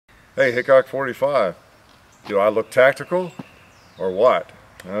Hey, Hickok 45, do I look tactical or what?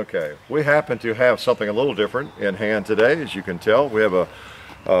 Okay, we happen to have something a little different in hand today. As you can tell, we have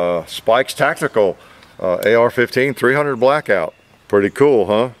a Spikes Tactical AR-15 300 Blackout. Pretty cool,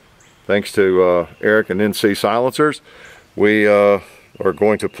 huh? Thanks to Eric and NC Silencers. We are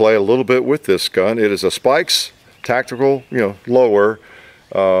going to play a little bit with this gun. It is a Spikes Tactical, lower.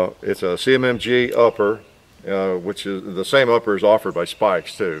 It's a CMMG upper. Which is the same upper is offered by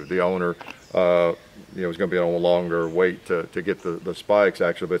Spikes too. The owner, is going to be on a longer wait to get the Spikes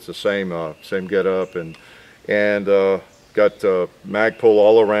actually, but it's the same get up and got mag pull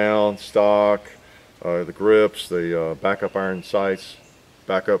all around, stock, the grips, the backup iron sights,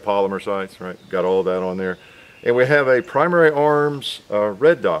 backup polymer sights, right? Got all that on there, and we have a primary arms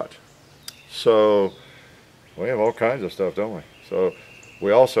red dot. So we have all kinds of stuff, don't we? So.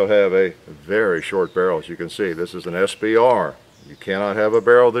 We also have a very short barrel, as you can see. This is an SBR. You cannot have a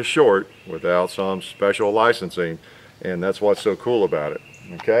barrel this short without some special licensing, and that's what's so cool about it.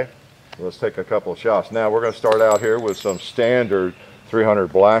 Okay, let's take a couple of shots. Now we're going to start out here with some standard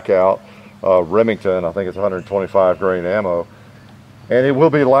 300 Blackout Remington. I think it's 125 grain ammo, and it will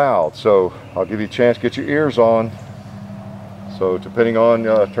be loud. So I'll give you a chance to get your ears on. So depending on,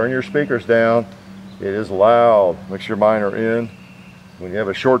 turn your speakers down. It is loud. Make sure mine are in. When you have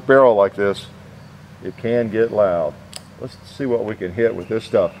a short barrel like this, it can get loud. Let's see what we can hit with this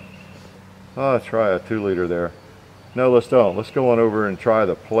stuff. Oh, let's try a 2 liter there. No, let's don't. Let's go on over and try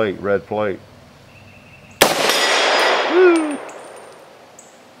the plate, red plate. Woo!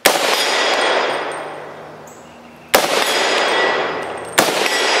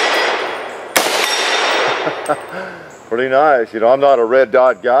 Pretty nice. I'm not a red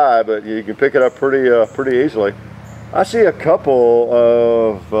dot guy, but you can pick it up pretty easily. I see a couple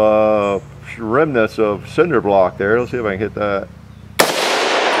of remnants of cinder block there. Let's see if I can hit that.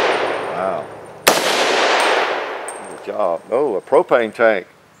 Wow. Good job. Oh, a propane tank.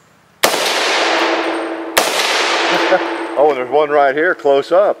 Oh, and there's one right here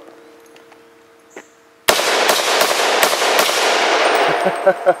close up.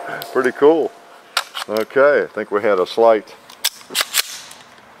 Pretty cool. Okay, I think we had a slight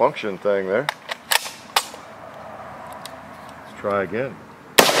function thing there. Try again.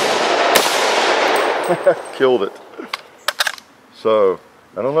 Killed it. So,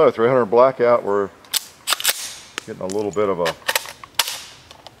 I don't know, 300 Blackout, we're getting a little bit of a...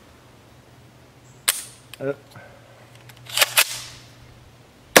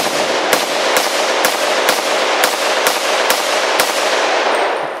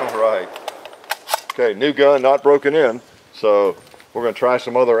 All right. Okay, new gun, not broken in. So, we're going to try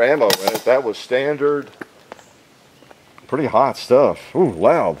some other ammo in it. That was standard. Pretty hot stuff. Ooh,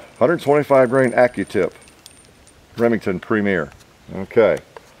 loud. 125 grain AccuTip. Remington Premier. Okay.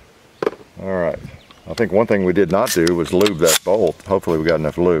 All right. I think one thing we did not do was lube that bolt. Hopefully we got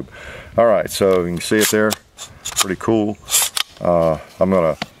enough lube. All right, so you can see it there. Pretty cool. I'm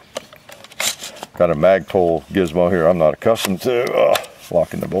gonna got a mag pull gizmo here. I'm not accustomed to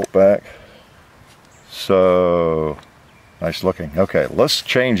locking the bolt back. So nice looking. Okay, let's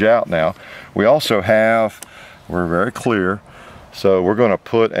change out now. We also have. We're very clear, so we're going to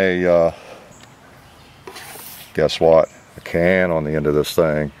put a, guess what, a can on the end of this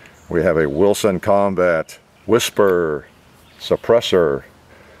thing. We have a Wilson Combat Whisper suppressor.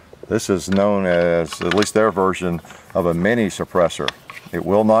 This is known as, at least their version, of a mini suppressor. It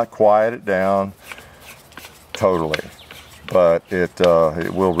will not quiet it down totally, but it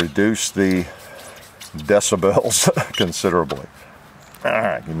will reduce the decibels considerably. All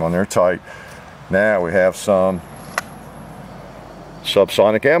right, get them on there tight. Now we have some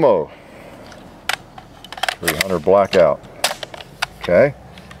subsonic ammo, 300 Blackout. Okay,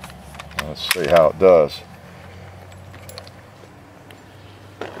 let's see how it does.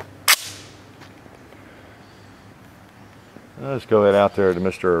 Let's go ahead out there to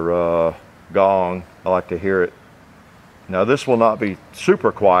Mr. Gong. I like to hear it. Now this will not be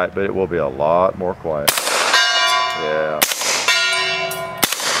super quiet, but it will be a lot more quiet. Yeah.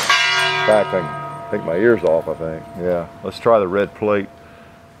 In fact, I can take my ears off, I think. Yeah, let's try the red plate.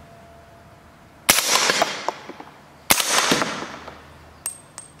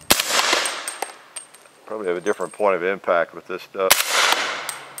 Probably have a different point of impact with this stuff.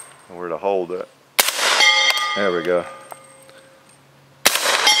 Where to hold it. There we go.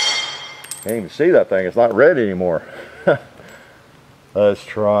 Can't even see that thing. It's not red anymore. Let's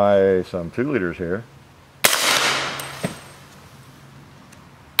try some 2 liters here.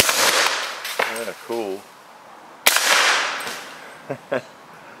 Yeah, cool.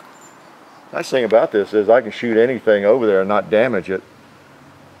 Nice thing about this is I can shoot anything over there and not damage it.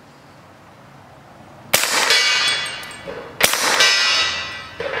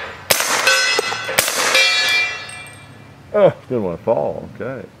 Oh, didn't want to fall.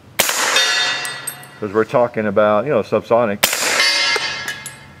 Okay. Because we're talking about, you know, subsonic.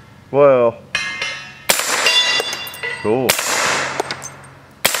 Well, cool.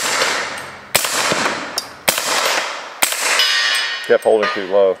 Kept holding too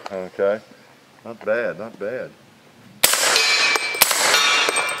low. Okay. Not bad, not bad.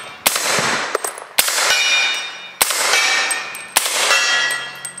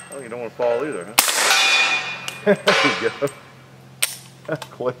 Oh, you don't want to fall either, huh? There you go.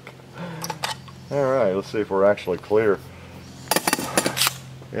 Click. All right, let's see if we're actually clear.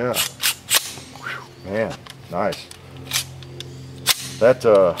 Yeah. Whew, man, nice. That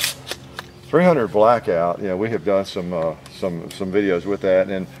 300 Blackout, you know, we have done some videos with that,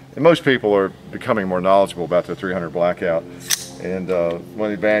 and most people are becoming more knowledgeable about the 300 Blackout. And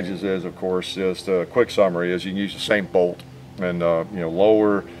one of the advantages is, of course, just a quick summary is you can use the same bolt and you know,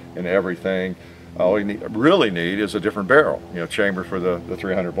 lower and everything. All you really need is a different barrel, you know, chamber for the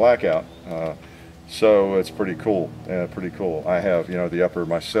 300 Blackout. So it's pretty cool, pretty cool. I have, you know, the upper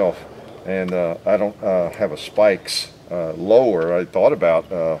myself, and I don't have a spikes lower. I thought about,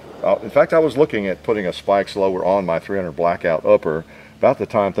 in fact, I was looking at putting a spikes lower on my 300 Blackout upper about the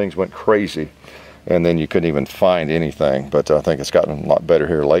time things went crazy, and then you couldn't even find anything. But I think it's gotten a lot better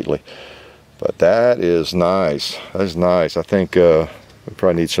here lately. But that is nice. That is nice. I think we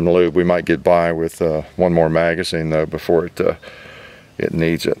probably need some lube. We might get by with one more magazine though before it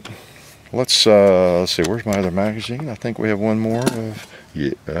needs it. Let's see, where's my other magazine? I think we have one more.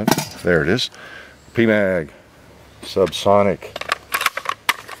 Yeah, there it is. PMag, subsonic.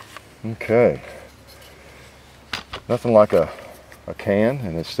 Okay. Nothing like a can,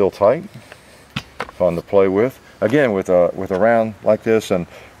 and it's still tight. Fun to play with. Again, with a round like this, and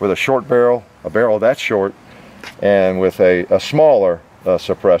with a short barrel, a barrel that short, and with a smaller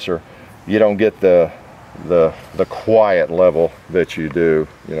suppressor, you don't get the quiet level that you do,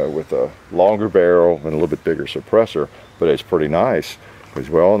 you know, with a longer barrel and a little bit bigger suppressor. But it's pretty nice, because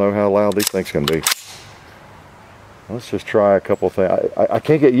we all know how loud these things can be. Let's just try a couple things. I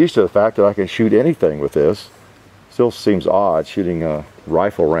can't get used to the fact that I can shoot anything with this. Still seems odd shooting a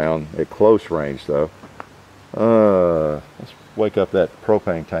rifle round at close range though. Let's wake up that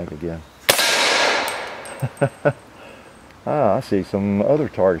propane tank again. Ah, I see some other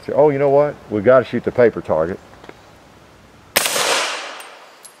targets here. Oh, you know what? We've got to shoot the paper target.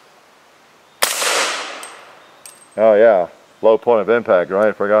 Oh yeah, low point of impact, right?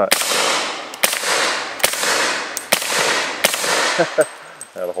 I forgot.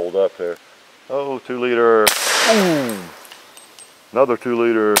 That'll hold up there. Oh, 2 liter. Ooh. Another 2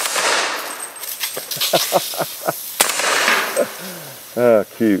 liter. Oh,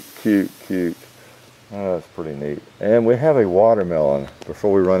 cute, cute, cute. Oh, that's pretty neat. And we have a watermelon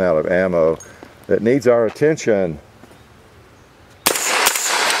before we run out of ammo that needs our attention.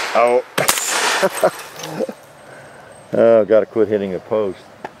 Oh. Oh, got to quit hitting the post.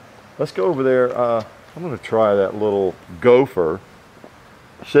 Let's go over there. I'm going to try that little gopher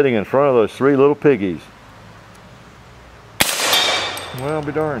sitting in front of those 3 little piggies. Well, I'll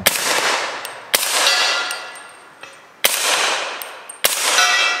be darned.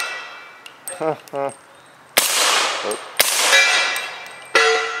 Oh.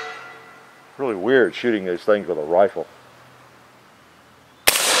 Really weird shooting these things with a rifle.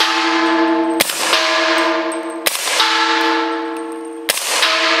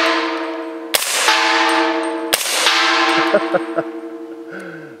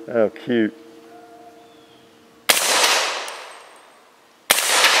 Oh, cute.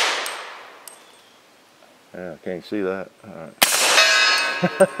 Yeah, I can't see that. All right.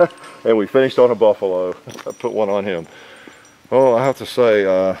 And we finished on a buffalo. I put one on him. Oh, I have to say,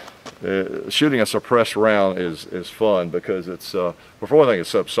 shooting a suppressed round is fun because it's, well, for one thing,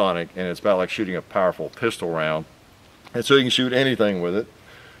 it's subsonic, and it's about like shooting a powerful pistol round. And so you can shoot anything with it,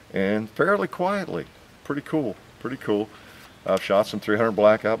 and fairly quietly. Pretty cool, pretty cool. I've shot some 300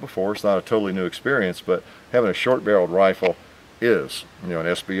 Blackout before. It's not a totally new experience, but having a short-barreled rifle is, you know, an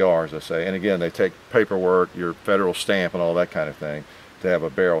SBR, as I say. And again, they take paperwork, your federal stamp, and all that kind of thing to have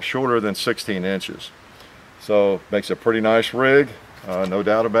a barrel shorter than 16 inches. So makes a pretty nice rig, no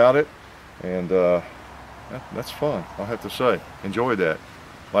doubt about it. And that's fun, I'll have to say. Enjoyed that.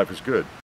 Life is good.